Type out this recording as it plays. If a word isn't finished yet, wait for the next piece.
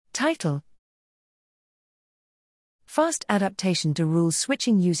Title: Fast adaptation to rule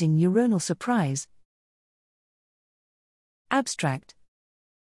switching using neuronal surprise. Abstract: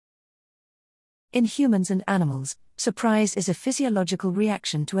 In humans and animals, surprise is a physiological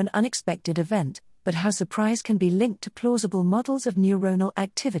reaction to an unexpected event, but how surprise can be linked to plausible models of neuronal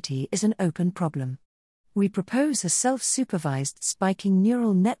activity is an open problem. We propose a self-supervised spiking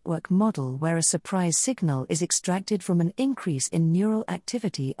neural network model where a surprise signal is extracted from an increase in neural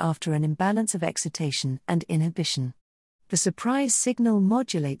activity after an imbalance of excitation and inhibition. The surprise signal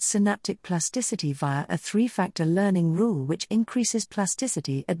modulates synaptic plasticity via a three-factor learning rule which increases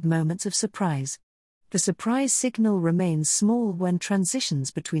plasticity at moments of surprise. The surprise signal remains small when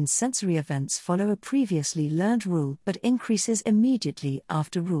transitions between sensory events follow a previously learned rule but increases immediately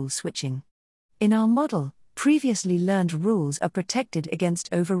after rule switching. In our model, previously learned rules are protected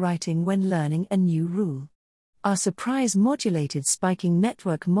against overwriting when learning a new rule. Our surprise-modulated spiking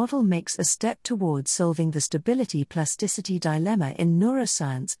network model makes a step towards solving the stability-plasticity dilemma in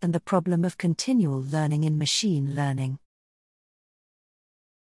neuroscience and the problem of continual learning in machine learning.